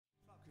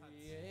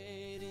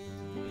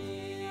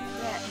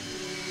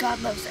God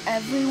loves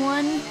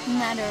everyone, no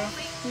matter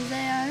who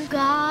they are.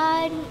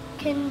 God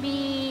can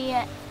be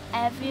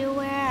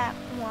everywhere at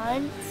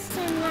once,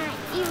 and that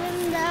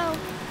even though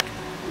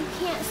you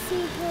can't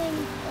see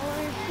him or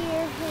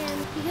hear him,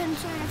 you can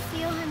sort of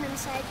feel him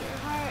inside your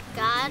heart.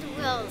 God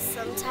will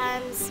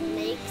sometimes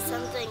make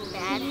something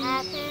bad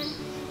happen,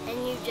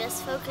 and you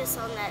just focus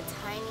on that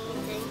tiny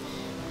thing,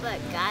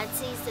 but God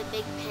sees the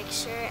big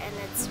picture, and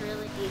it's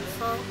really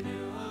beautiful.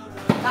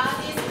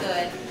 God is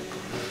good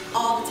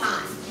all the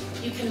time.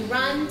 You can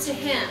run to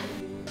him.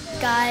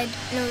 God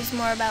knows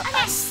more about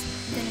us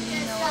than we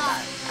know about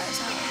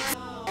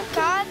ourselves.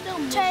 God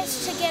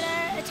tries to get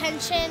our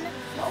attention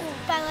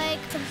by like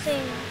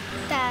something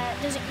that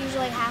doesn't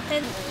usually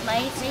happen.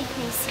 Might make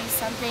me see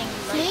something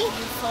like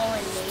beautiful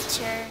in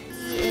nature.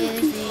 He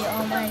is the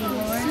Almighty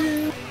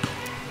Lord.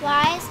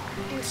 Wise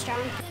and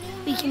strong.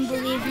 We can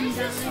believe in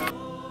God.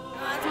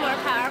 God's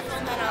more powerful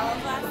than all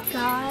of us.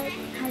 God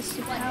has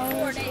the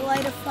power to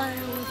light a fire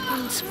with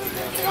one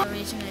spark. The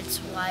reason it's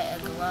white a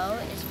glow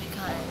is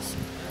because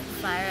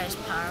fire is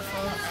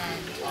powerful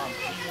and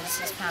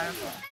Jesus is powerful.